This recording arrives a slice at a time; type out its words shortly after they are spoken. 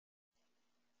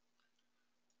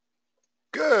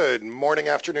Good morning,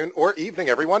 afternoon, or evening,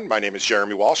 everyone. My name is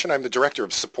Jeremy Walsh, and I'm the Director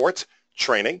of Support,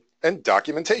 Training, and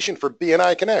Documentation for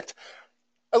BNI Connect.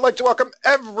 I'd like to welcome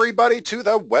everybody to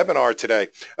the webinar today.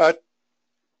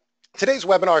 Today's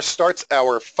webinar starts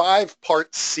our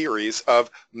 5-part series of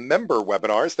member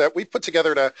webinars that we've put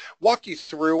together to walk you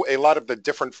through a lot of the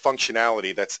different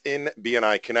functionality that's in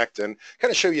BNI Connect and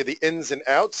kind of show you the ins and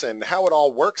outs and how it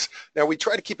all works. Now, we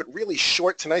try to keep it really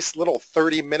short to nice little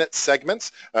 30-minute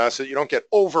segments so that you don't get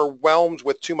overwhelmed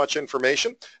with too much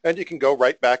information, and you can go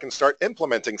right back and start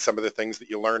implementing some of the things that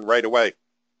you learn right away.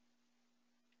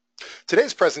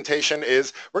 Today's presentation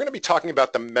is we're going to be talking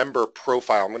about the member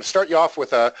profile. I'm going to start you off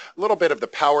with a little bit of the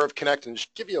power of Connect and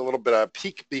just give you a little bit of a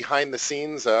peek behind the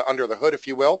scenes, under the hood, if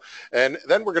you will. And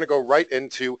then we're going to go right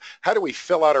into how do we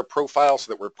fill out our profile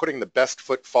so that we're putting the best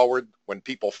foot forward when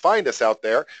people find us out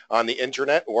there on the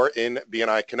internet or in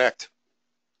BNI Connect.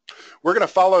 We're going to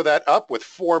follow that up with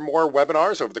 4 more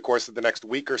webinars over the course of the next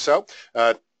week or so.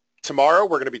 Tomorrow,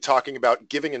 we're going to be talking about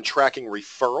giving and tracking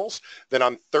referrals. Then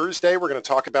on Thursday, we're going to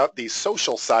talk about the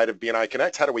social side of BNI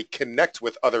Connect. How do we connect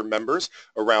with other members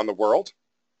around the world?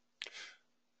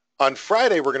 On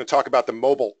Friday, we're going to talk about the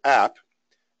mobile app.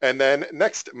 And then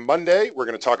next Monday, we're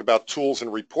going to talk about tools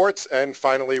and reports. And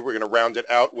finally, we're going to round it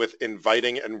out with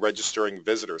inviting and registering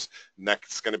visitors.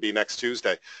 Next going to be next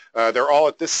Tuesday. They're all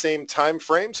at this same time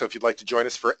frame. So if you'd like to join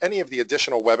us for any of the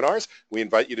additional webinars, we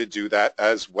invite you to do that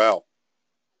as well.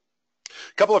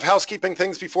 A couple of housekeeping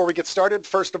things before we get started.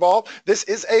 First of all, this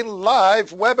is a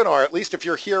live webinar, at least if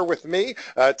you're here with me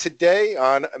today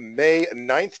on May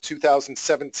 9th,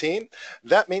 2017.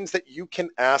 That means that you can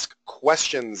ask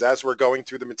questions as we're going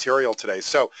through the material today.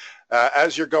 So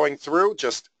as you're going through,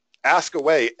 just ask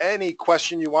away any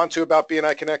question you want to about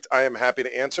BNI Connect. I am happy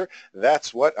to answer.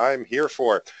 That's what I'm here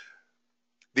for.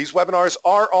 These webinars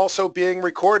are also being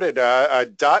recorded.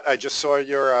 Dot, I just saw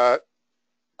your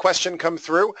question come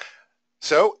through.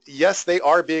 So yes, they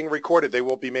are being recorded. They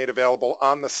will be made available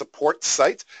on the support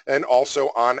site and also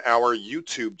on our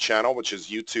YouTube channel, which is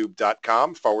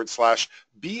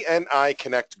youtube.com/BNI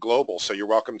Connect Global. So you're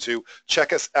welcome to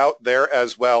check us out there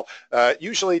as well.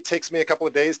 Usually it takes me a couple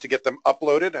of days to get them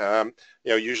uploaded.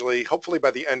 Usually, hopefully by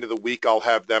the end of the week, I'll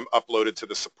have them uploaded to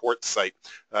the support site.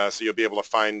 So you'll be able to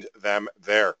find them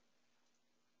there.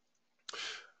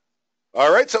 All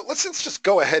right, so let's just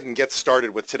go ahead and get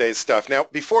started with today's stuff. Now,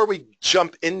 before we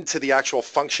jump into the actual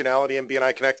functionality in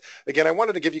BNI Connect, again, I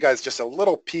wanted to give you guys just a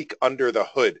little peek under the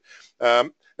hood.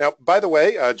 Now, by the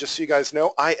way, just so you guys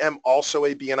know, I am also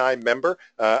a BNI member.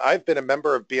 I've been a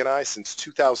member of BNI since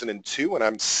 2002, and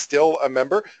I'm still a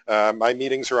member. My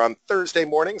meetings are on Thursday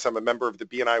mornings. I'm a member of the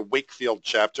BNI Wakefield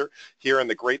chapter here in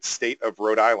the great state of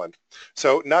Rhode Island.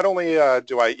 So not only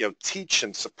do I teach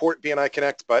and support BNI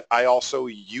Connect, but I also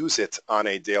use it on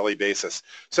a daily basis.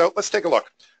 So let's take a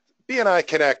look. BNI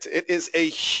Connect, it is a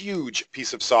huge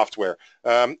piece of software.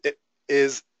 It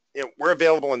is we're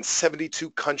available in 72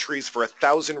 countries for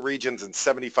 1,000 regions and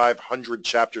 7,500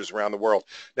 chapters around the world.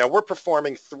 Now, we're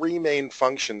performing 3 main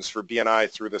functions for BNI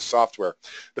through this software.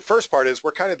 The first part is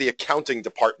we're kind of the accounting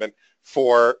department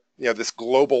for this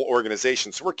global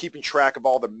organization. So we're keeping track of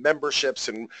all the memberships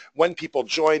and when people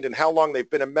joined and how long they've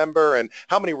been a member and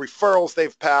how many referrals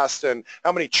they've passed and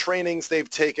how many trainings they've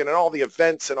taken and all the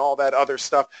events and all that other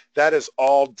stuff. That is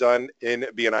all done in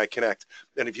BNI Connect.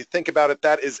 And if you think about it,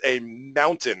 that is a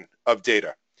mountain of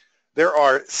data. There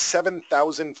are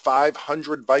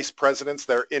 7,500 vice presidents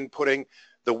that are inputting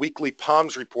the weekly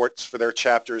POMS reports for their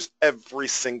chapters every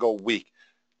single week.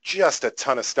 Just a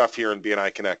ton of stuff here in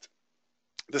BNI Connect.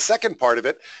 The second part of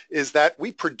it is that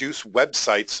we produce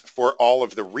websites for all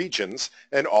of the regions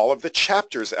and all of the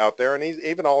chapters out there and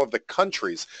even all of the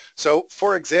countries. So,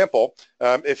 for example,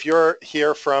 if you're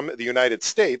here from the United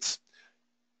States,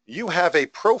 you have a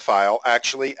profile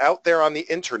actually out there on the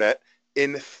internet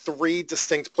in 3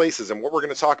 distinct places. And what we're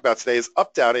going to talk about today is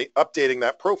updating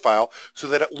that profile so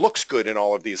that it looks good in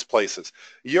all of these places.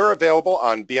 You're available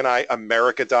on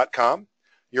BNIAmerica.com.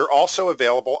 You're also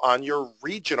available on your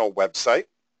regional website.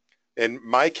 In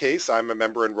my case, I'm a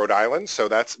member in Rhode Island, so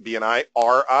that's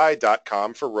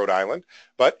BNIRI.com for Rhode Island,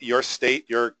 but your state,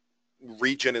 your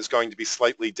region is going to be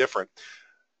slightly different.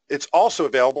 It's also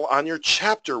available on your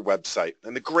chapter website,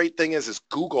 and the great thing is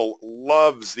Google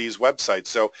loves these websites,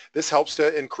 so this helps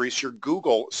to increase your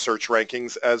Google search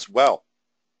rankings as well.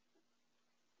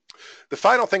 The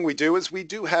final thing we do is we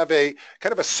do have a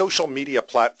kind of a social media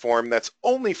platform that's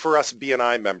only for us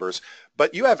BNI members,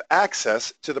 but you have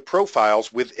access to the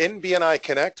profiles within BNI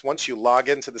Connect. Once you log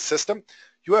into the system,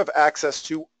 you have access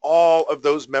to all of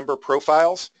those member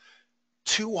profiles.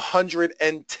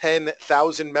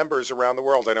 210,000 members around the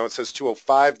world. I know it says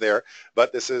 205 there,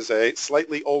 but this is a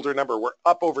slightly older number. We're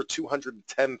up over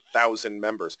 210,000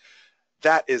 members.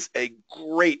 That is a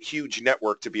great, huge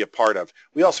network to be a part of.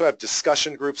 We also have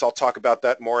discussion groups. I'll talk about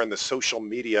that more in the social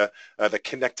media, the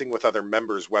Connecting with Other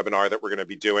Members webinar that we're going to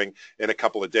be doing in a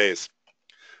couple of days.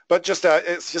 But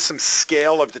it's just some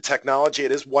scale of the technology.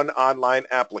 It is one online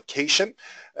application.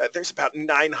 There's about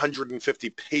 950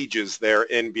 pages there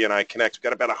in BNI Connect. We've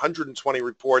got about 120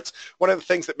 reports. One of the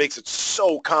things that makes it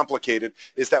so complicated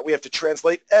is that we have to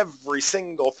translate every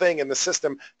single thing in the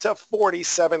system to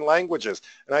 47 languages.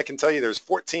 And I can tell you there's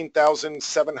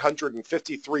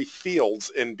 14,753 fields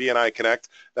in BNI Connect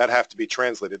that have to be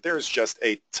translated. There's just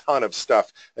a ton of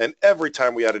stuff. And every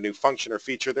time we add a new function or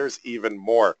feature, there's even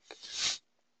more.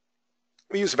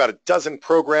 We use about a dozen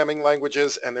programming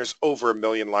languages, and there's over 1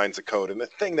 million lines of code. And the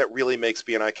thing that really makes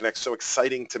BNI Connect so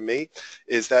exciting to me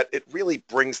is that it really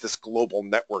brings this global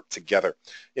network together.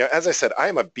 You know, as I said, I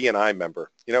am a BNI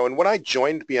member. You know, and when I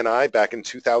joined BNI back in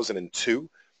 2002,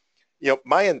 you know,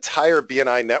 my entire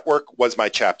BNI network was my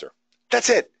chapter. That's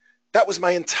it. That was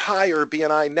my entire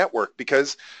BNI network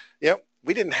because, you know,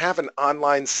 we didn't have an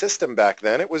online system back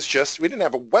then. It was just, we didn't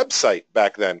have a website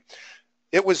back then.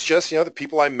 It was just, you know, the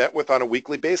people I met with on a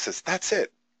weekly basis. That's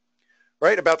it,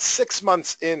 right? About 6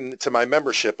 months into my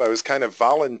membership, I was kind of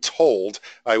voluntold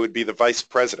I would be the vice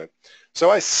president.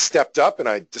 So I stepped up and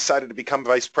I decided to become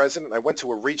vice president. I went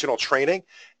to a regional training,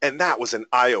 and that was an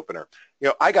eye-opener. You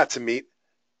know, I got to meet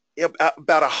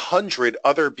about 100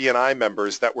 other BNI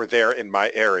members that were there in my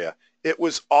area. It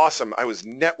was awesome. I was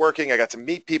networking. I got to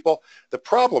meet people. The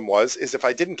problem is if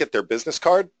I didn't get their business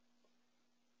card,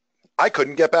 I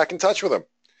couldn't get back in touch with them,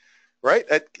 right?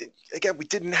 Again, we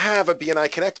didn't have a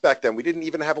BNI Connect back then. We didn't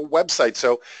even have a website.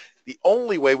 So the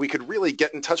only way we could really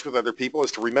get in touch with other people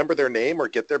is to remember their name or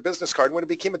get their business card. When I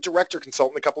became a director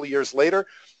consultant a couple of years later,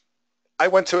 I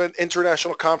went to an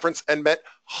international conference and met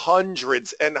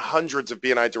hundreds and hundreds of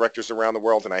BNI directors around the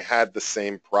world, and I had the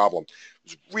same problem.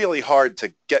 It was really hard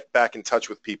to get back in touch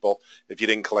with people if you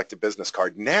didn't collect a business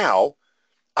card. Now,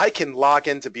 I can log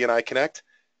into BNI Connect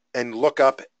and look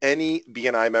up any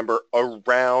BNI member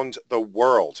around the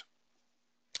world.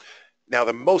 Now,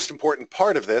 the most important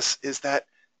part of this is that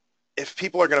if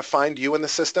people are going to find you in the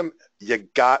system, you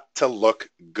got to look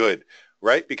good,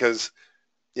 right? Because,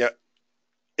 you know,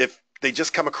 if they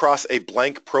just come across a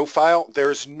blank profile,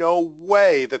 there's no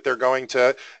way that they're going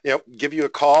to, you know, give you a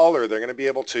call or they're going to be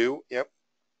able to, you know,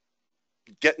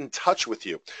 get in touch with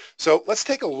you. So let's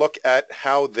take a look at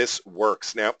how this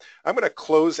works. Now, I'm going to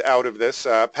close out of this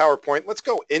PowerPoint. Let's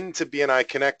go into BNI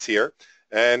Connect here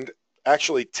and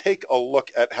actually take a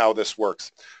look at how this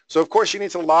works. So of course you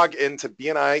need to log into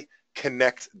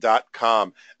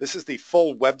BNIConnect.com. This is the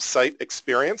full website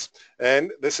experience,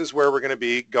 and this is where we're going to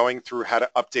be going through how to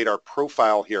update our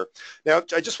profile here. Now,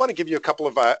 I just want to give you a couple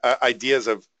of ideas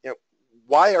of, you know,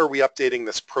 why are we updating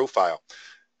this profile?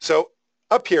 So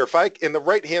up here, in the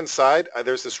right-hand side,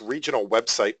 there's this regional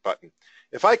website button.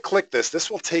 If I click this, this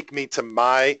will take me to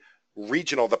my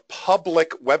regional, the public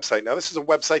website. Now, this is a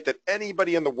website that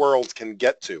anybody in the world can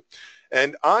get to.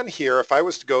 And on here, if I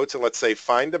was to go to, let's say,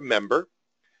 find a member,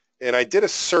 and I did a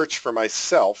search for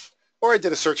myself, or I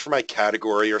did a search for my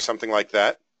category or something like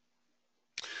that,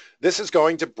 this is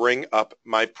going to bring up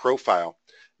my profile.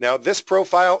 Now, this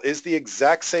profile is the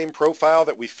exact same profile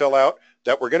that we fill out,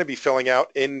 that we're going to be filling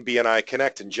out in BNI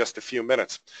Connect in just a few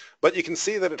minutes. But you can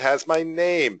see that it has my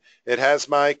name, it has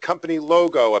my company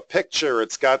logo, a picture,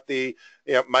 it's got the,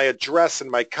 you know, my address and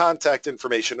my contact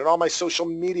information and all my social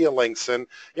media links and,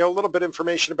 you know, a little bit of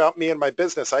information about me and my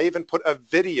business. I even put a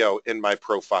video in my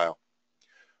profile.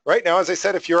 Right now, as I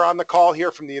said, if you're on the call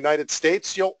here from the United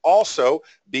States, you'll also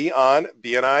be on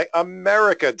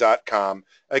BNIAmerica.com.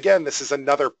 Again, this is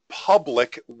another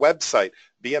public website,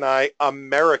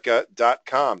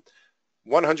 BNIAmerica.com.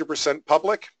 100%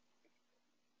 public.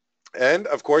 And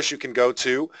of course, you can go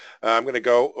to, I'm going to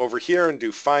go over here and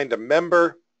do find a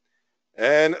member.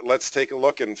 And let's take a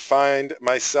look and find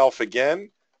myself again.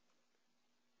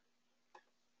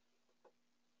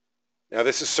 Now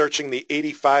this is searching the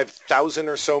 85,000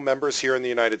 or so members here in the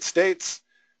United States.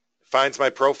 Finds my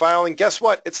profile, and guess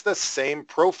what? It's the same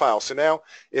profile. So now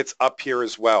it's up here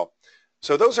as well.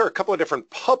 So those are a couple of different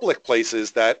public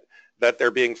places that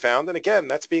they're being found. And again,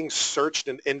 that's being searched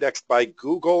and indexed by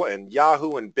Google and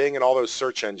Yahoo and Bing and all those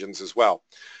search engines as well.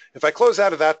 If I close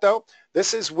out of that though,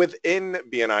 this is within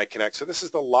BNI Connect. So this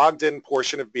is the logged in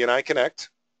portion of BNI Connect.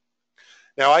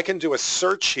 Now I can do a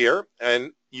search here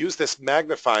and use this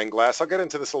magnifying glass. I'll get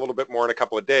into this a little bit more in a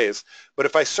couple of days. But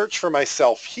if I search for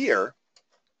myself here,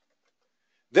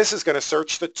 This is going to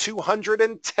search the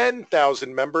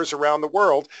 210,000 members around the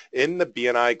world in the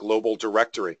BNI Global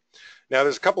Directory. Now,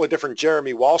 there's a couple of different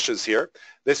Jeremy Walshes here.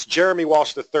 This Jeremy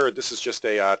Walsh III, this is just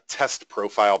a test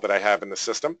profile that I have in the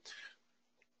system.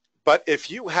 But if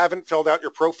you haven't filled out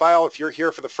your profile, if you're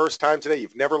here for the first time today,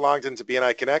 you've never logged into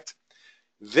BNI Connect,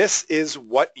 this is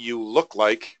what you look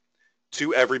like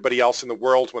to everybody else in the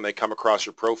world when they come across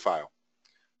your profile,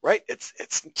 right? It's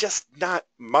just not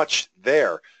much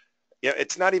there.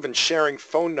 It's not even sharing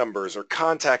phone numbers or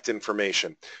contact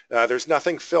information. There's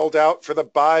nothing filled out for the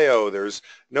bio. There's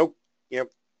no,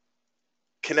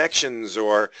 connections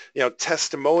or,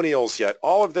 testimonials yet.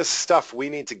 All of this stuff we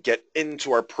need to get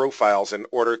into our profiles in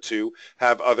order to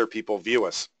have other people view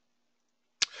us.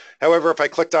 However, if I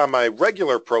clicked on my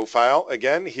regular profile,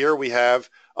 again, here we have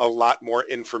a lot more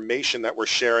information that we're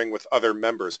sharing with other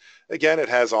members. Again, it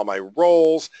has all my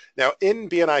roles. Now, in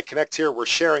BNI Connect here, we're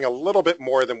sharing a little bit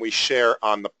more than we share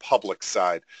on the public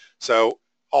side. So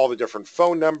all the different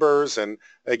phone numbers and,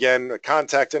 again, the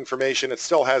contact information. It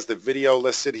still has the video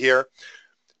listed here.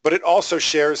 But it also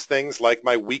shares things like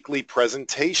my weekly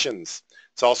presentations.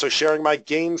 It's also sharing my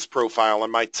games profile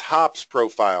and my tops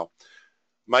profile,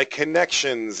 my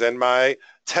connections and my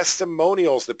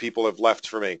testimonials that people have left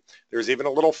for me. There's even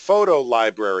a little photo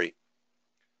library.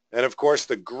 And of course,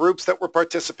 the groups that we're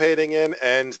participating in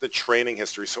and the training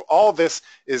history. So all this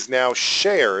is now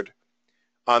shared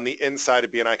on the inside of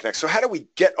BNI Connect. So how do we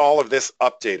get all of this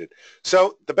updated?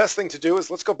 So the best thing to do is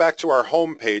let's go back to our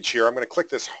home page here. I'm going to click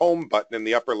this home button in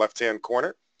the upper left-hand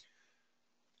corner.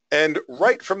 And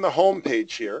right from the home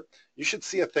page here, you should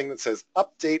see a thing that says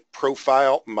Update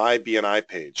Profile My BNI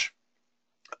Page.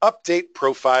 Update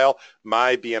Profile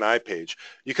My BNI Page.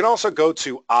 You can also go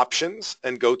to Options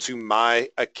and go to My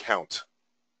Account.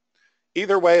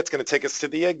 Either way, it's going to take us to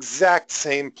the exact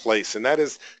same place, and that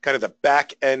is kind of the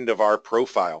back end of our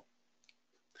profile.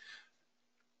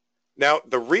 Now,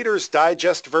 the Reader's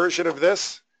Digest version of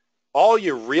this, all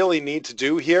you really need to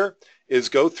do here is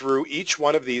go through each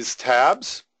one of these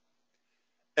tabs,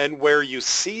 and where you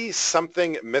see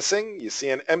something missing, you see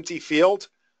an empty field,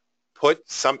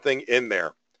 put something in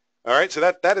there. All right, so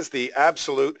that is the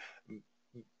absolute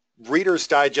Reader's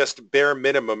Digest bare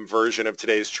minimum version of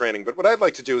today's training. But what I'd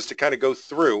like to do is to kind of go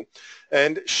through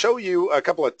and show you a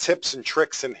couple of tips and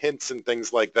tricks and hints and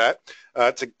things like that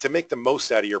to make the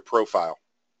most out of your profile.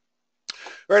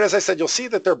 All right, as I said, you'll see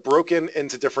that they're broken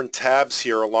into different tabs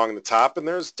here along the top, and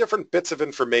there's different bits of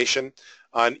information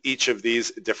on each of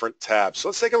these different tabs. So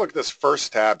let's take a look at this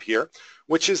first tab here,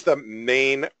 which is the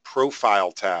main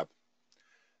profile tab.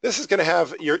 This is going to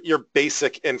have your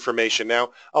basic information.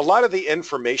 Now, a lot of the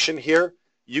information here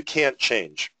you can't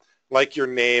change, like your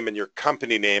name and your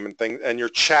company name and things, and your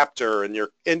chapter and your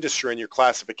industry and your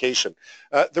classification.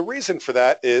 The reason for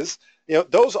that is,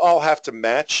 those all have to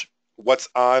match what's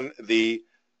on the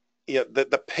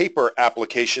paper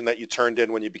application that you turned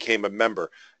in when you became a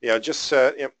member.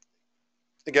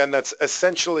 Again, that's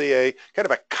essentially a kind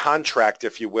of a contract,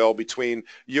 if you will, between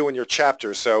you and your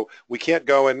chapter. So we can't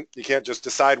go and you can't just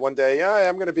decide one day,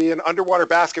 I'm going to be an underwater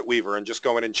basket weaver and just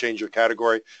go in and change your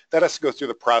category. That has to go through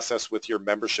the process with your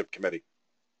membership committee.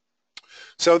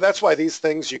 So that's why these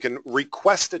things you can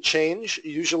request a change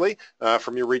usually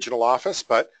from your regional office,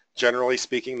 but generally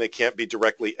speaking, they can't be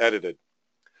directly edited.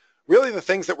 Really, the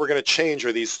things that we're going to change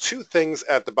are these two things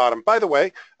at the bottom. By the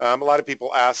way, a lot of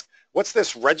people ask, what's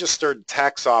this registered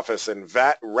tax office and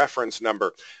VAT reference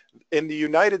number? In the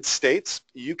United States,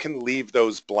 you can leave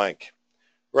those blank,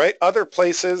 right? Other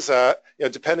places,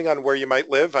 depending on where you might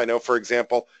live, I know, for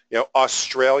example,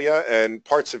 Australia and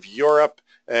parts of Europe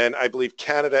and I believe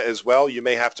Canada as well, you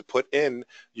may have to put in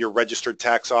your registered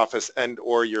tax office and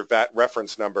or your VAT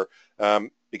reference number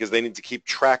because they need to keep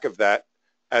track of that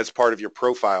as part of your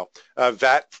profile.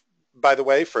 VAT, by the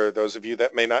way, for those of you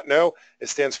that may not know, it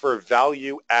stands for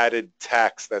value added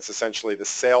tax. That's essentially the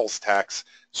sales tax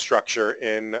structure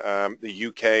in the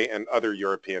UK and other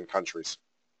European countries.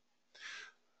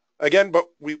 Again, but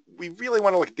we really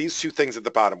want to look at these two things at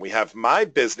the bottom. We have my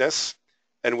business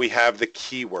and we have the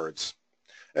keywords.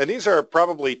 And these are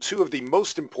probably two of the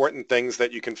most important things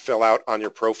that you can fill out on your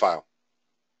profile.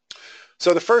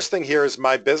 So the first thing here is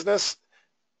my business.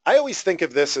 I always think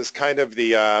of this as kind of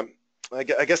the, I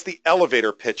guess the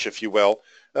elevator pitch, if you will.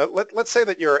 Let's say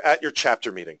that you're at your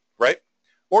chapter meeting, right?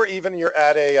 Or even you're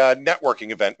at a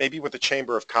networking event, maybe with the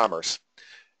Chamber of Commerce.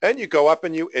 And you go up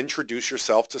and you introduce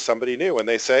yourself to somebody new and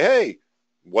they say, hey,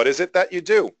 what is it that you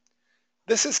do?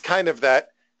 This is kind of that,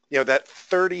 that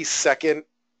 30-second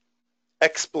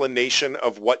explanation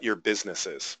of what your business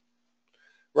is.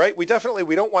 right? We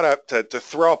don't want to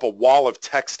throw up a wall of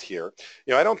text here.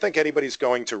 I don't think anybody's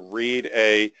going to read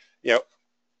a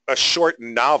short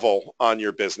novel on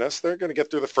your business. They're going to get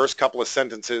through the first couple of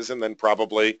sentences and then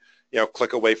probably,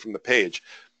 click away from the page.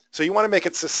 So you want to make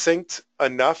it succinct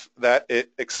enough that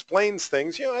it explains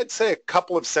things, I'd say a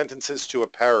couple of sentences to a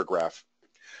paragraph.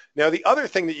 Now, the other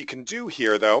thing that you can do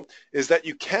here, though, is that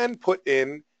you can put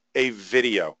in a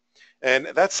video. And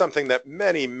that's something that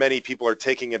many, many people are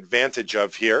taking advantage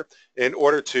of here in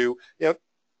order to,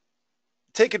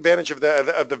 take advantage of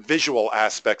the visual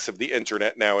aspects of the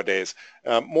internet nowadays.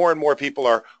 More and more people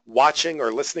are watching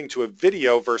or listening to a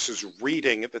video versus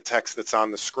reading the text that's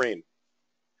on the screen.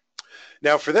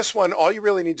 Now, for this one, all you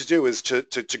really need to do is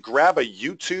to grab a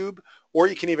YouTube, or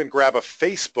you can even grab a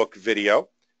Facebook video,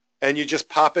 and you just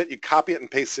pop it, you copy it and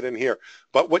paste it in here.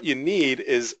 But what you need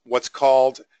is what's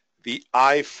called the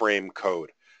iframe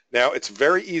code. Now, it's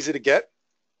very easy to get.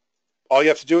 All you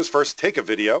have to do is first take a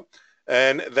video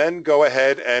and then go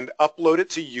ahead and upload it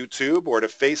to YouTube or to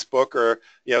Facebook or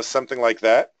something like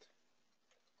that.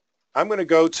 I'm going to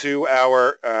go to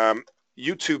our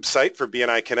YouTube site for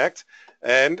BNI Connect,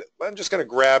 and I'm just going to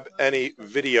grab any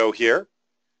video here.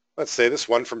 Let's say this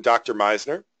one from Dr.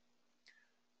 Meisner.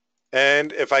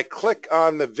 And if I click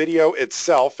on the video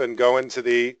itself and go into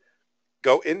the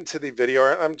video,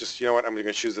 I'm just, I'm going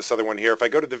to choose this other one here. If I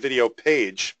go to the video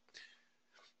page,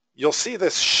 you'll see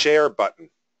this share button.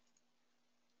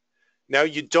 Now,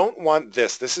 you don't want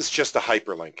this. This is just a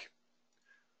hyperlink.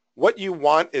 What you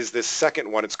want is this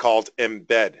second one. It's called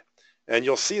embed. And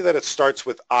you'll see that it starts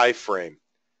with iframe.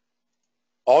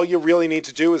 All you really need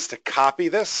to do is to copy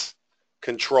this,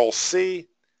 Control-C,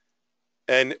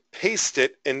 and paste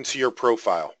it into your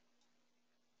profile.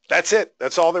 That's it.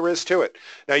 That's all there is to it.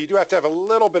 Now, you do have to have a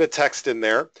little bit of text in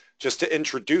there just to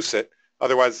introduce it.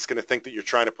 Otherwise, it's going to think that you're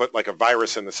trying to put like a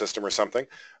virus in the system or something.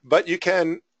 But you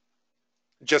can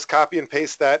just copy and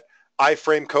paste that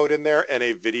iframe code in there, and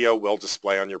a video will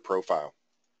display on your profile.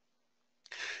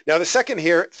 Now, the second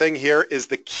thing here is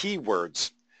the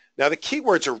keywords. Now, the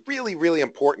keywords are really, really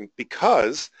important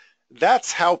because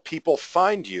that's how people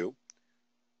find you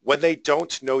when they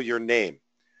don't know your name.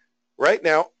 Right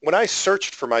now, when I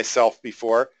searched for myself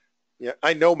before,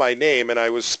 I know my name and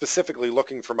I was specifically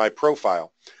looking for my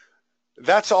profile.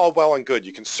 That's all well and good.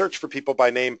 You can search for people by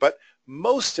name, but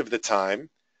most of the time,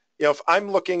 if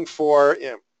I'm looking for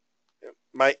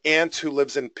my aunt who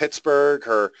lives in Pittsburgh,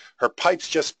 her pipes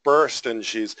just burst and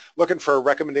she's looking for a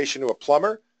recommendation to a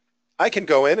plumber, I can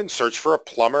go in and search for a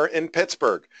plumber in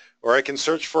Pittsburgh, or I can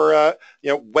search for a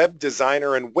web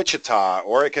designer in Wichita,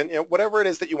 or I can whatever it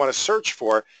is that you want to search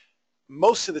for.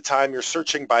 Most of the time you're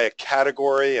searching by a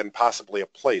category and possibly a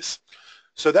place.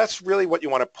 So that's really what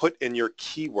you want to put in your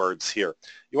keywords here.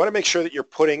 You want to make sure that you're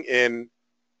putting in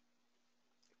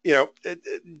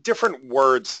different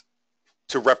words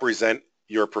to represent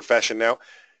your profession. Now,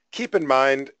 keep in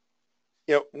mind,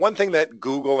 one thing that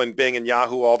Google and Bing and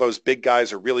Yahoo, all those big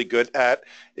guys are really good at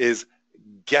is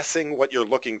guessing what you're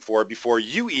looking for before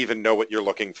you even know what you're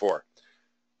looking for,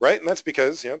 right? And that's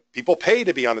because, people pay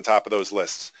to be on the top of those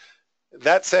lists.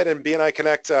 That said, in BNI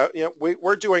Connect,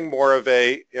 we're doing more of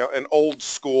an old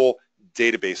school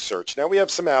database search. Now, we have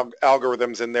some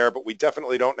algorithms in there, but we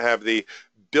definitely don't have the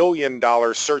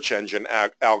billion-dollar search engine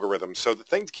algorithm. So the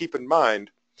thing to keep in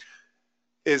mind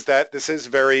is that this is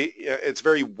it's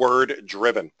very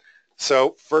word-driven.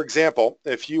 So, for example,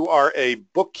 if you are a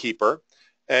bookkeeper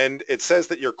and it says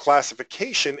that your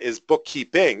classification is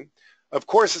bookkeeping, of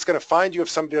course it's going to find you if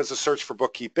somebody does a search for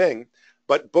bookkeeping,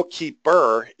 but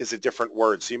bookkeeper is a different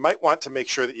word. So you might want to make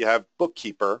sure that you have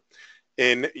bookkeeper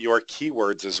in your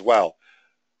keywords as well.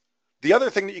 The other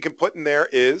thing that you can put in there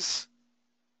is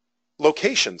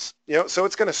locations. So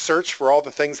it's going to search for all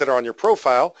the things that are on your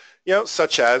profile,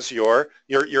 such as your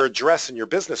address and your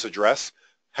business address.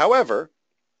 However,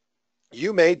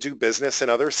 you may do business in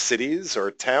other cities or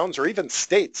towns or even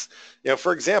states.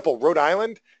 For example, Rhode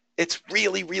Island, it's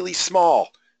really, really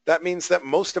small. That means that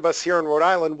most of us here in Rhode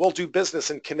Island will do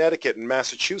business in Connecticut and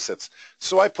Massachusetts.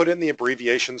 So I put in the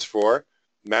abbreviations for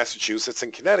Massachusetts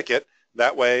and Connecticut.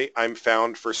 That way I'm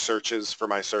found for searches for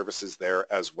my services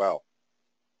there as well.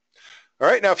 All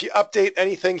right, now if you update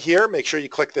anything here, make sure you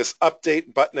click this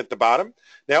update button at the bottom.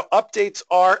 Now, updates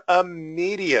are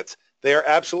immediate. They are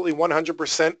absolutely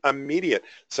 100% immediate.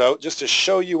 So just to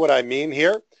show you what I mean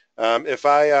here, if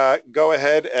I go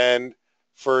ahead and,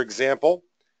 for example,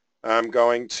 I'm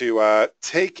going to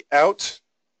take out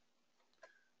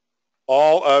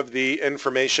all of the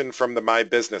information from the My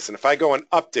Business. And if I go and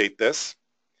update this,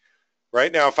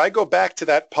 right now, if I go back to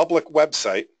that public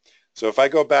website, so if I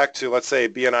go back to, let's say,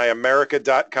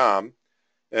 bniamerica.com,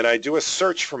 and I do a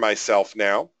search for myself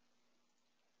now,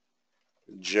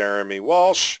 Jeremy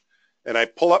Walsh, and I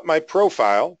pull up my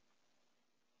profile,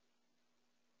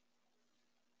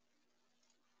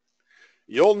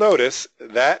 you'll notice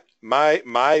that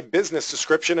my business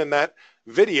description in that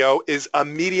video is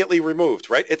immediately removed,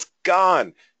 right? It's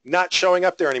gone, not showing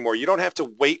up there anymore. You don't have to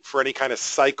wait for any kind of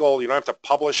cycle. You don't have to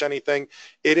publish anything.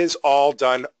 It is all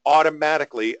done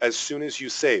automatically as soon as you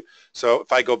save. So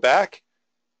if I go back,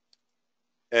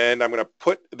 and I'm going to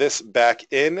put this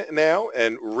back in now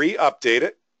and re-update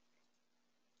it.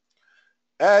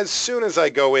 As soon as I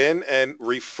go in and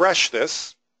refresh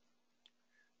this,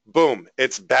 boom,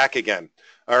 it's back again.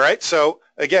 All right, so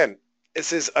again,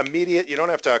 this is immediate. You don't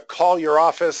have to call your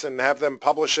office and have them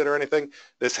publish it or anything.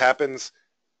 This happens,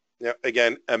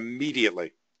 again,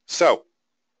 immediately. So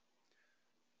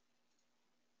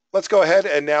let's go ahead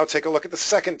and now take a look at the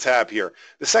second tab here.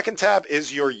 The second tab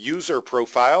is your user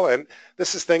profile, and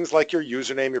this is things like your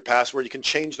username, your password. You can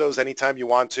change those anytime you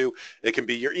want to. It can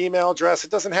be your email address.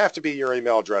 It doesn't have to be your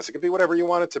email address. It can be whatever you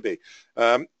want it to be.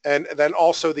 And then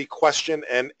also the question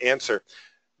and answer.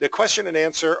 The question and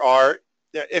answer are,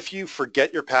 if you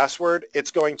forget your password,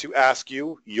 it's going to ask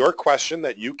you your question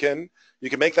that you can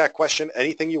make that question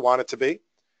anything you want it to be,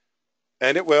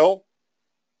 and it will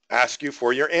ask you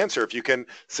for your answer. If you can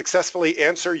successfully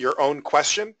answer your own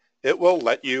question, it will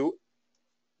let you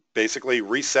basically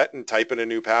reset and type in a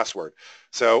new password.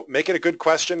 So make it a good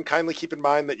question. Kindly keep in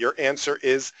mind that your answer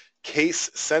is case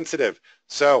sensitive.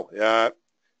 So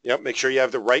make sure you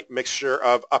have the right mixture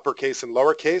of uppercase and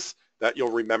lowercase, that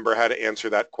you'll remember how to answer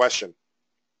that question.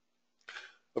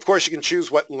 Of course, you can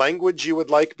choose what language you would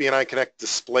like BNI Connect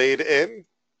displayed in,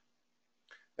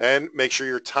 and make sure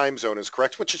your time zone is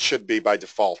correct, which it should be by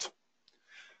default.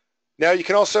 Now you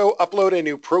can also upload a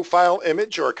new profile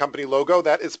image or a company logo.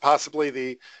 That is possibly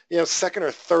the second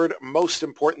or third most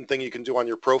important thing you can do on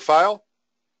your profile,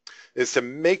 is to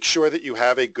make sure that you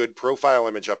have a good profile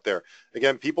image up there.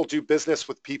 Again, people do business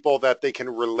with people that they can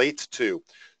relate to.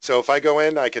 So if I go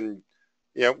in, I can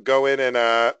go in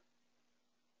and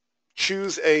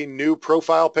choose a new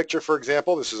profile picture, for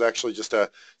example. This is actually just a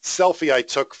selfie I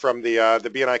took from the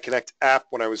BNI Connect app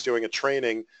when I was doing a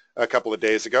training a couple of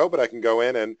days ago, but I can go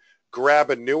in and grab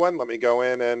a new one. Let me go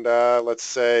in and let's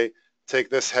say take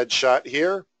this headshot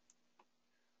here.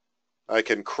 I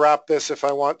can crop this if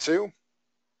I want to.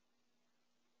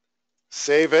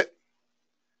 Save it.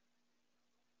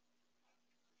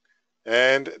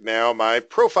 And now my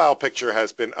profile picture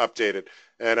has been updated.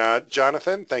 And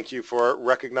Jonathan, thank you for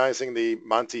recognizing the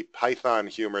Monty Python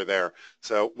humor there.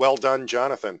 So well done,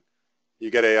 Jonathan. You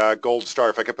get a gold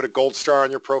star. If I could put a gold star on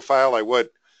your profile, I would.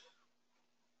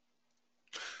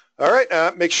 All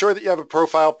right, make sure that you have a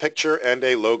profile picture and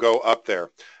a logo up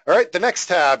there. All right, the next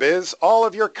tab is all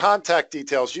of your contact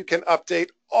details. You can update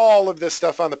all of this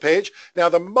stuff on the page. Now,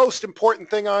 the most important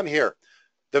thing on here,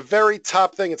 the very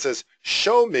top thing, it says,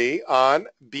 show me on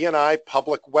BNI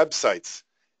public websites.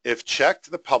 If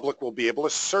checked, the public will be able to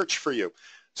search for you.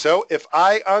 So if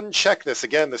I uncheck this,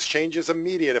 again, this change is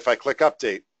immediate if I click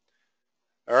update.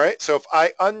 All right, so if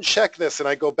I uncheck this and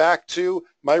I go back to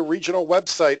my regional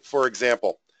website, for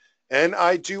example, and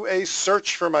I do a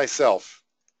search for myself,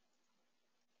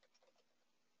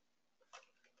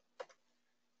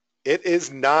 it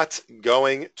is not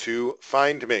going to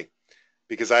find me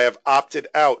because I have opted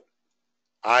out.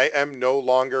 I am no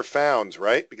longer found,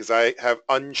 right? Because I have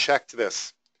unchecked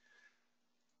this.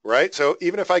 Right? So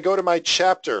even if I go to my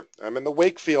chapter, I'm in the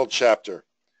Wakefield chapter.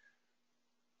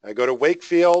 I go to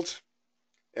Wakefield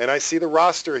and I see the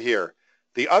roster here.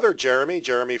 The other Jeremy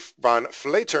von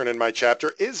Flatern in my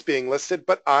chapter is being listed,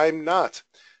 but I'm not.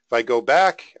 If I go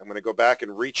back, I'm going to go back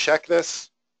and recheck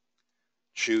this,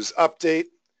 choose update,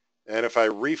 and if I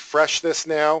refresh this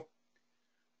now,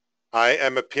 I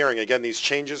am appearing. Again, these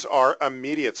changes are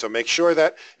immediate, so make sure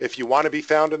that if you want to be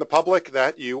found in the public,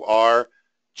 that you are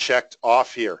checked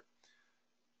off here.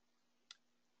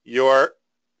 Your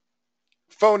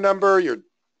phone number, your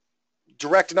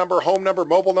direct number, home number,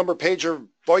 mobile number, pager,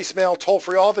 voicemail,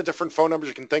 toll-free, all the different phone numbers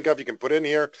you can think of, you can put in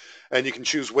here, and you can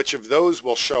choose which of those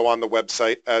will show on the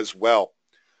website as well.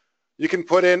 You can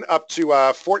put in up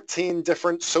to 14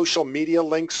 different social media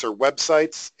links or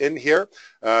websites in here.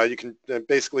 You can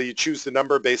basically you choose the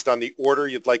number based on the order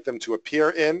you'd like them to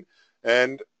appear in,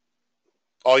 and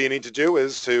all you need to do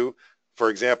is to, for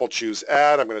example, choose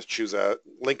add. I'm going to choose a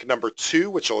link number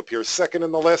 2, which will appear second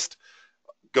in the list.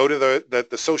 Go to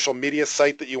the social media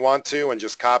site that you want to and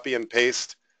just copy and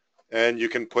paste, and you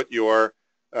can put your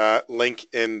link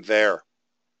in there.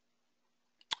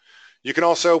 You can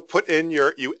also put in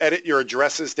you edit your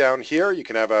addresses down here. You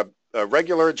can have a a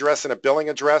regular address and a billing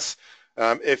address.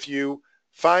 If you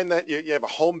find that you have a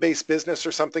home-based business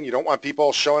or something, you don't want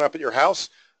people showing up at your house,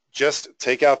 just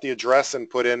take out the address and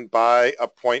put in by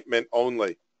appointment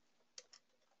only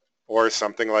or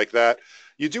something like that.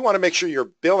 You do want to make sure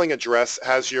your billing address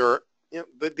has your,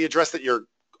 the address that your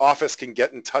office can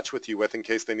get in touch with you with in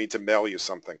case they need to mail you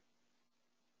something.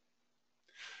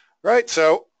 Right,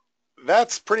 so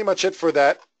that's pretty much it for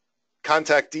that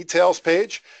contact details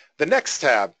page. The next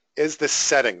tab is the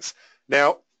settings.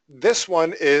 Now, this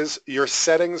one is your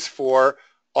settings for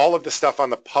all of the stuff on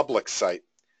the public site.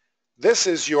 This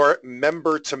is your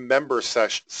member-to-member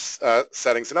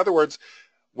settings. In other words,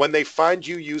 when they find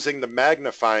you using the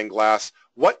magnifying glass,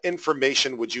 what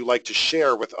information would you like to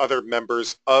share with other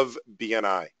members of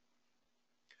BNI?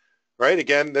 Right,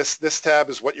 again, this tab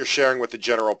is what you're sharing with the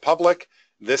general public.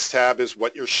 This tab is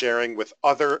what you're sharing with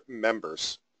other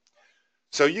members.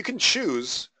 So you can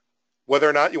choose whether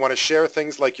or not you want to share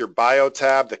things like your bio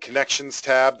tab, the connections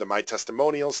tab, the my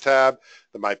testimonials tab,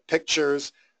 the my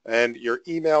pictures, and your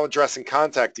email address and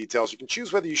contact details. You can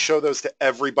choose whether you show those to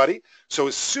everybody. So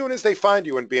as soon as they find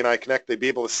you in BNI Connect, they'd be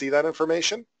able to see that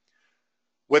information.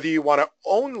 Whether you want to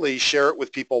only share it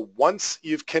with people once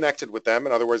you've connected with them,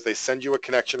 in other words, they send you a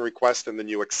connection request and then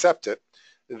you accept it,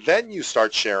 then you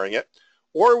start sharing it,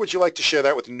 or would you like to share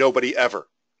that with nobody ever?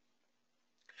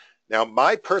 Now,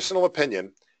 my personal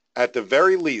opinion, at the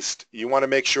very least, you want to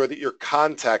make sure that your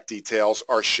contact details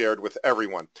are shared with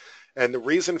everyone. And the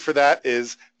reason for that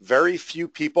is very few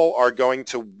people are going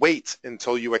to wait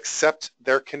until you accept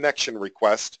their connection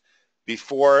request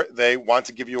before they want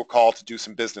to give you a call to do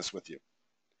some business with you.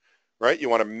 Right? You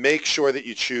want to make sure that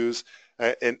you choose,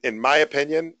 in my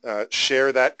opinion,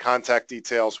 share that contact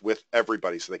details with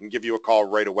everybody so they can give you a call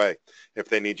right away if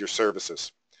they need your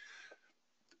services.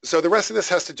 So the rest of this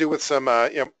has to do with some,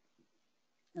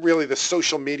 really the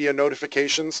social media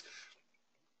notifications.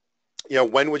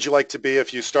 When would you like to be,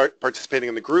 if you start participating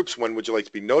in the groups, when would you like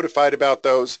to be notified about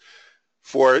those?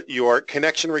 For your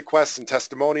connection requests and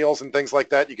testimonials and things like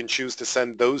that, you can choose to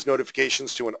send those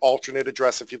notifications to an alternate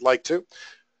address if you'd like to.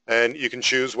 And you can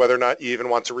choose whether or not you even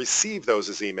want to receive those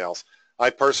as emails. I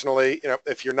personally,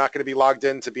 if you're not going to be logged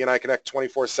in to BNI Connect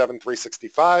 24/7,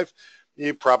 365,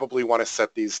 you probably want to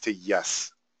set these to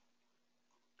yes.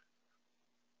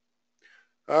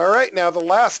 All right, now the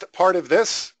last part of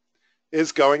this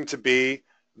is going to be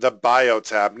the bio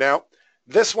tab. Now,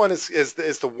 this one is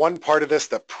the one part of this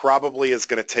that probably is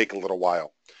going to take a little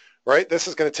while, right? This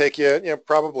is going to take you,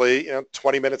 probably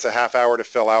 20 minutes, a half hour to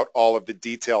fill out all of the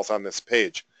details on this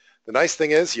page. The nice thing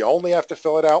is you only have to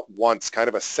fill it out once, kind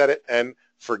of a set it and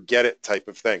forget it type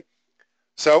of thing.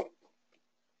 So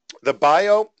the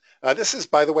bio, this is,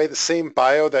 by the way, the same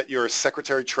bio that your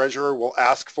secretary treasurer will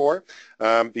ask for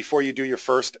before you do your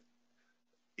first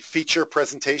feature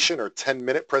presentation or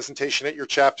 10-minute presentation at your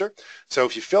chapter. So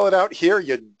if you fill it out here,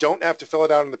 you don't have to fill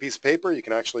it out on the piece of paper. You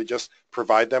can actually just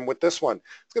provide them with this one.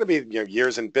 It's going to be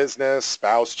years in business,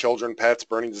 spouse, children, pets,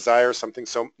 burning desire, something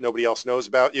so nobody else knows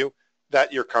about you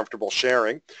that you're comfortable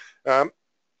sharing.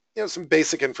 Some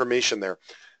basic information there.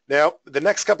 Now, the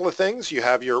next couple of things, you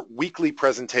have your weekly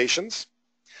presentations.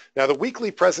 Now, the weekly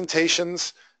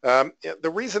presentations,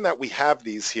 the reason that we have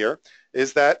these here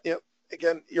is that,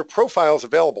 again, your profile is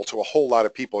available to a whole lot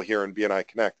of people here in BNI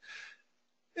Connect.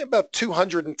 About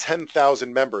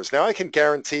 210,000 members. Now, I can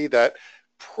guarantee that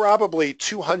probably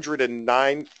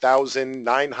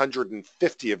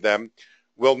 209,950 of them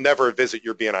will never visit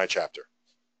your BNI chapter.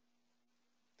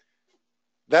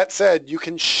 That said, you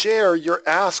can share your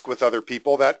ask with other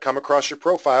people that come across your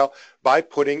profile by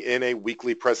putting in a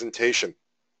weekly presentation.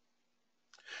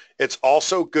 It's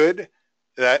also good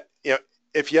that,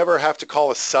 if you ever have to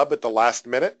call a sub at the last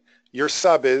minute, your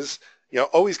sub is,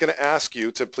 always going to ask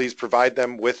you to please provide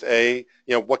them with a,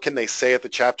 what can they say at the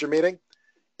chapter meeting?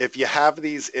 If you have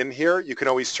these in here, you can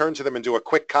always turn to them and do a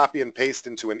quick copy and paste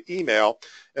into an email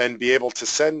and be able to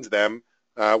send them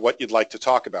what you'd like to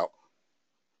talk about.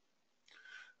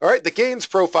 All right, the Gains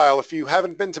Profile. If you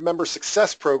haven't been to Member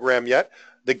Success Program yet,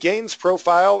 the Gains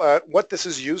Profile, what this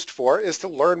is used for is to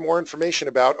learn more information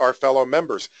about our fellow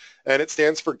members. And it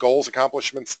stands for Goals,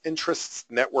 Accomplishments, Interests,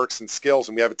 Networks, and Skills.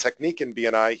 And we have a technique in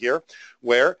BNI here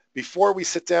where before we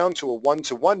sit down to a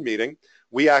one-to-one meeting,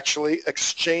 we actually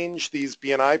exchange these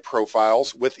BNI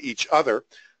profiles with each other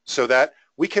so that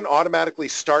we can automatically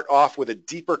start off with a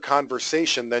deeper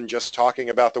conversation than just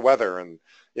talking about the weather and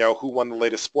who won the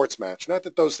latest sports match. Not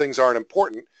that those things aren't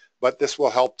important, but this will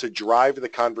help to drive the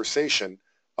conversation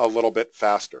a little bit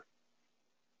faster.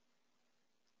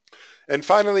 And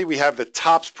finally, we have the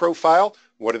TOPS profile.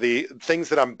 What are the things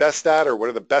that I'm best at, or what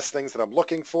are the best things that I'm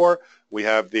looking for? We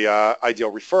have the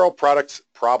ideal referral, product,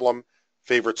 problem,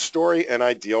 favorite story, and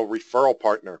ideal referral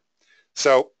partner.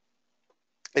 So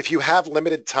if you have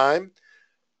limited time,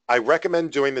 I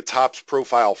recommend doing the TOPS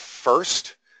profile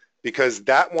first, because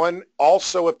that one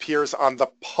also appears on the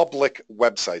public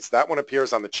websites. That one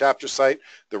appears on the chapter site,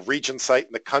 the region site,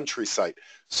 and the country site.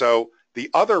 So the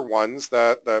other ones,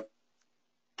 the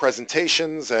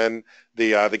presentations and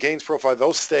the gains profile,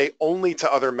 those stay only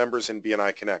to other members in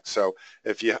BNI Connect. So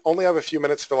if you only have a few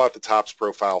minutes, fill out the TOPS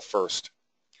profile first.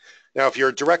 Now, if you're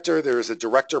a director, there is a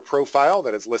director profile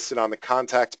that is listed on the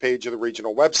contact page of the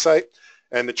regional website.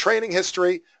 And the training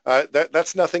history,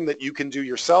 that's nothing that you can do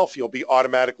yourself. You'll be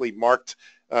automatically marked.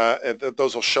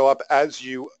 Those will show up as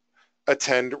you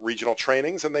attend regional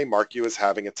trainings, and they mark you as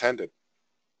having attended.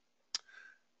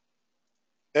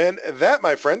 And that,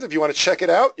 my friends, if you want to check it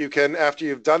out, you can, after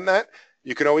you've done that,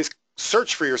 you can always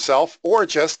search for yourself, or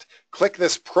just click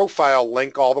this profile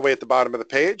link all the way at the bottom of the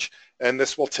page, and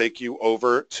this will take you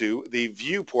over to the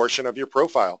view portion of your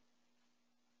profile.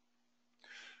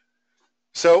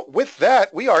 So with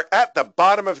that, we are at the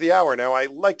bottom of the hour. Now, I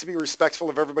like to be respectful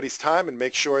of everybody's time and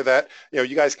make sure that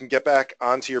you guys can get back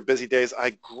onto your busy days.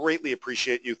 I greatly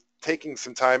appreciate you taking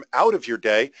some time out of your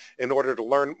day in order to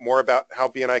learn more about how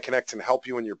BNI Connect can help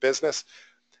you in your business.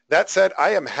 That said, I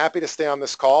am happy to stay on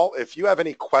this call. If you have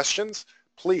any questions,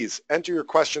 please enter your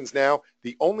questions now.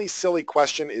 The only silly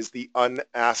question is the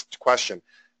unasked question.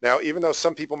 Now, even though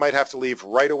some people might have to leave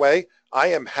right away, I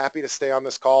am happy to stay on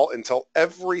this call until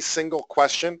every single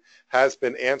question has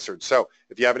been answered. So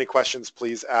if you have any questions,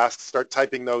 please ask. Start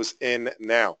typing those in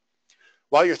now.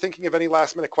 While you're thinking of any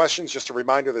last minute questions, just a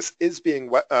reminder, this is being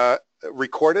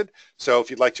recorded. So if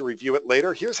you'd like to review it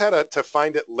later, here's how to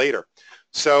find it later.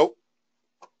 So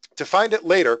to find it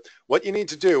later, what you need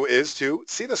to do is to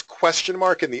see this question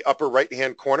mark in the upper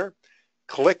right-hand corner.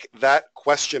 Click that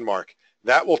question mark.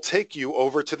 That will take you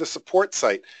over to the support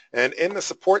site. And in the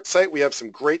support site, we have some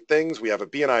great things. We have a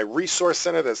BNI resource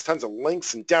center. There's tons of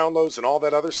links and downloads and all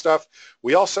that other stuff.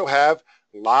 We also have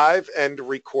live and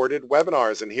recorded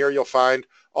webinars. And here you'll find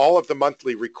all of the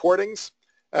monthly recordings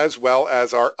as well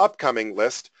as our upcoming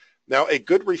list. Now, a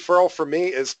good referral for me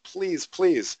is please,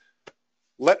 please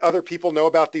let other people know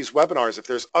about these webinars. If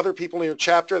there's other people in your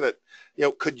chapter that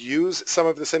could use some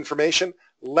of this information,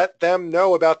 let them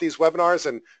know about these webinars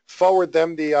and forward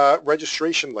them the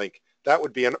registration link. That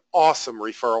would be an awesome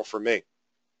referral for me.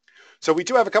 So we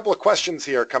do have a couple of questions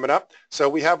here coming up. So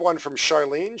we have one from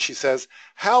Charlene. She says,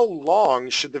 how long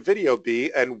should the video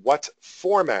be and what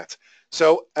format?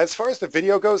 So as far as the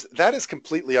video goes, that is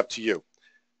completely up to you.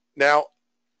 Now,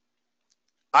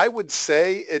 I would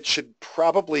say it should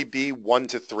probably be 1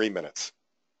 to 3 minutes.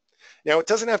 Now, it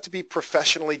doesn't have to be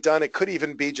professionally done. It could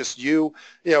even be just you,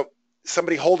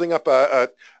 somebody holding up a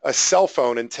cell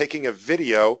phone and taking a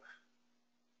video,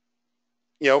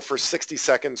 for 60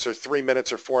 seconds or 3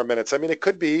 minutes or 4 minutes. I mean, it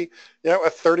could be, a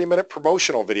 30-minute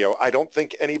promotional video. I don't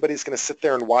think anybody's going to sit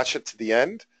there and watch it to the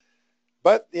end.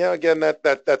 But, again,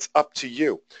 that's up to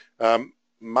you.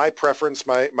 My preference,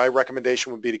 my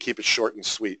recommendation would be to keep it short and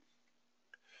sweet.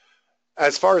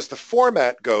 As far as the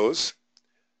format goes,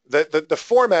 the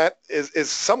format is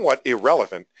somewhat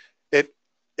irrelevant.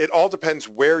 It all depends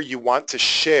where you want to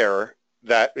share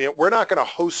that. We're not going to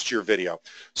host your video.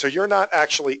 So you're not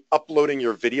actually uploading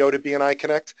your video to BNI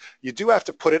Connect. You do have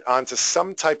to put it onto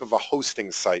some type of a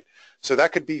hosting site. So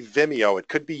that could be Vimeo, it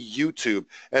could be YouTube,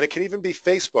 and it can even be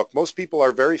Facebook. Most people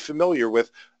are very familiar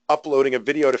with uploading a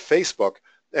video to Facebook.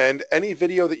 And any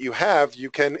video that you have, you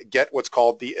can get what's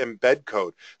called the embed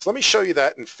code. So let me show you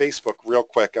that in Facebook real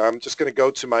quick. I'm just going to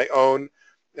go to my own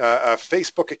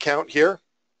Facebook account here.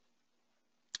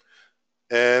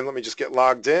 And let me just get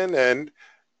logged in. And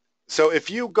so if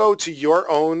you go to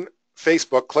your own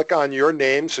Facebook, click on your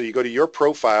name. So you go to your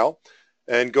profile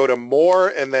and go to more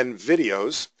and then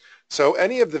videos. So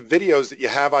any of the videos that you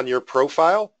have on your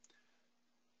profile,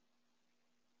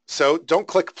 so don't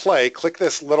click play, click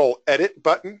this little edit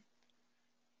button,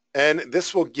 and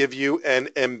this will give you an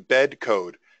embed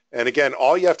code. And again,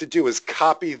 all you have to do is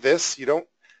copy this. You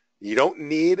don't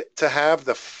need to have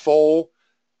the full,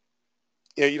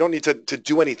 you don't need to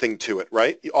do anything to it,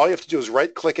 right? All you have to do is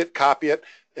right click it, copy it,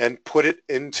 and put it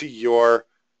into your,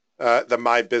 the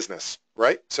My Business,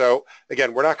 right? So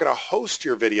again, we're not going to host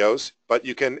your videos, but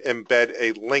you can embed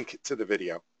a link to the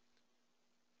video.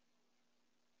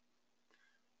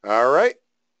 All right.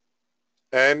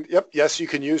 And yep, yes, you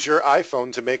can use your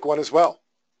iPhone to make one as well.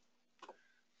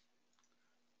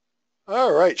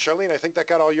 All right, Charlene, I think that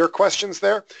got all your questions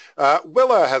there.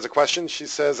 Willa has a question. She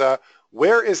says,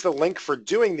 where is the link for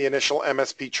doing the initial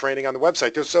MSP training on the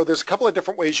website? So there's a couple of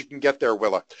different ways you can get there,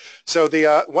 Willa. So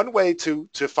the one way to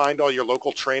find all your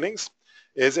local trainings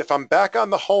is if I'm back on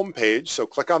the home page, so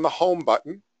click on the home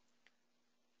button.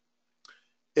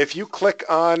 If you click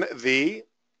on the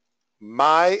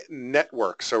My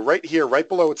Network, so right here, right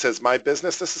below it says My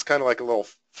Business, this is kind of like a little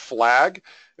flag.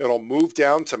 It'll move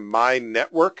down to My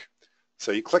Network.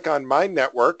 So you click on My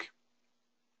Network.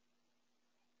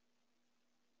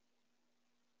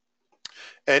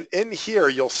 And in here,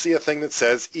 you'll see a thing that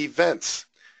says Events.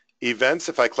 Events,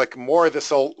 if I click more, this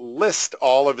will list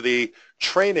all of the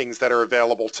trainings that are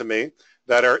available to me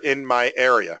that are in my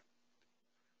area.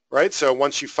 Right? So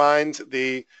once you find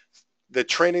the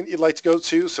training that you'd like to go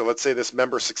to, so let's say this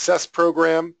member success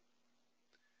program,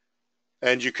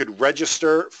 and you could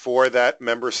register for that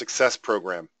member success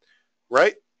program,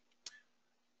 right?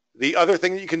 The other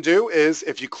thing that you can do is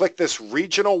if you click this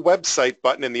regional website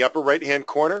button in the upper right-hand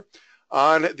corner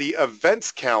on the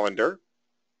events calendar,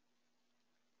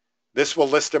 this will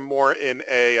list them more in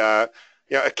a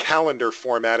calendar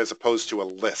format as opposed to a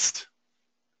list.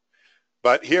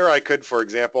 But here I could, for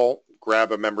example,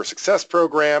 grab a member success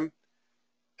program,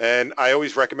 and I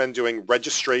always recommend doing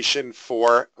registration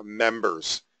for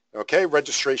members. Okay,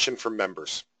 registration for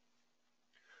members.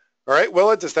 All right,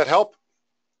 Willa, does that help?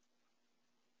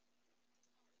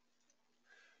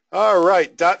 All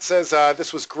right, Dot says,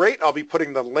 this was great. I'll be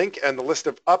putting the link and the list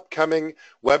of upcoming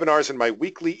webinars in my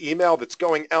weekly email that's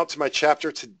going out to my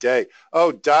chapter today.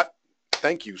 Oh, Dot,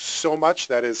 thank you so much.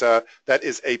 That is a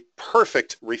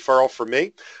perfect referral for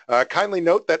me. Kindly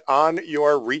note that on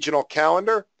your regional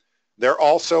calendar, they're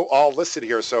also all listed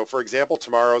here. So for example,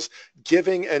 tomorrow's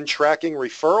giving and tracking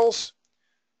referrals.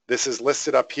 This is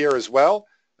listed up here as well.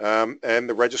 And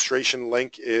the registration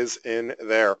link is in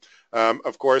there.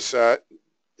 Of course,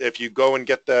 if you go and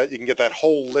get that, you can get that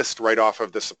whole list right off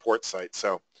of the support site.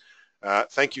 So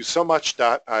thank you so much,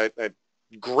 Dot. I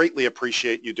greatly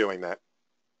appreciate you doing that.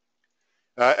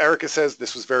 Erica says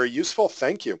this was very useful.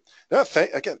 Thank you. No,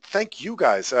 again, thank you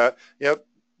guys.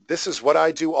 This is what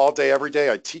I do all day, every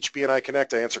day. I teach BNI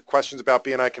Connect. I answer questions about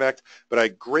BNI Connect, but I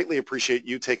greatly appreciate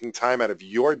you taking time out of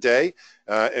your day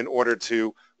in order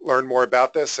to learn more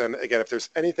about this. And again, if there's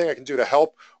anything I can do to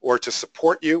help or to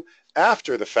support you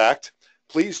after the fact,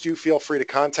 please do feel free to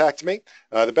contact me.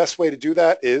 The best way to do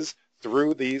that is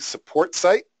through the support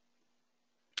site.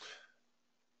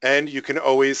 And you can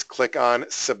always click on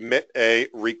submit a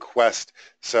request.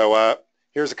 So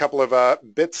here's a couple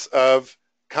of bits of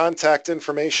contact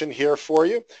information here for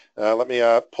you. Let me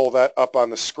pull that up on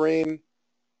the screen.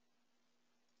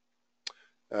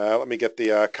 Let me get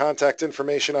the contact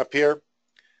information up here.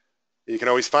 You can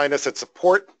always find us at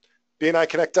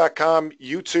support@bniconnect.com,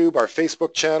 YouTube, our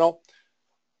Facebook channel.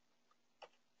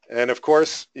 And of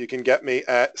course, you can get me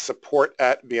at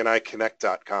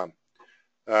support@bniconnect.com.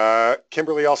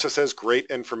 Kimberly also says great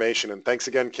information, and thanks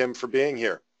again, Kim, for being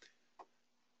here.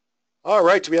 All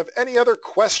right, do we have any other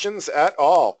questions at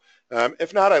all?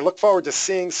 If not, I look forward to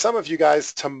seeing some of you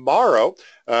guys tomorrow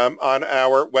on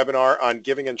our webinar on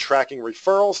giving and tracking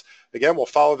referrals. Again, we'll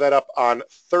follow that up on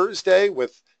Thursday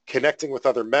with connecting with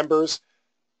other members.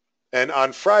 And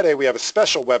on Friday, we have a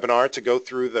special webinar to go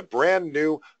through the brand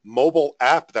new mobile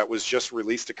app that was just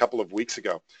released a couple of weeks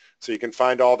ago. So you can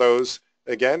find all those,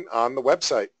 again, on the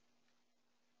website.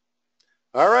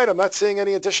 All right, I'm not seeing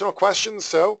any additional questions,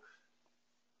 so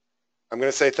I'm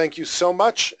going to say thank you so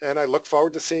much, and I look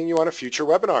forward to seeing you on a future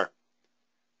webinar.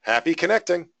 Happy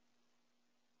connecting.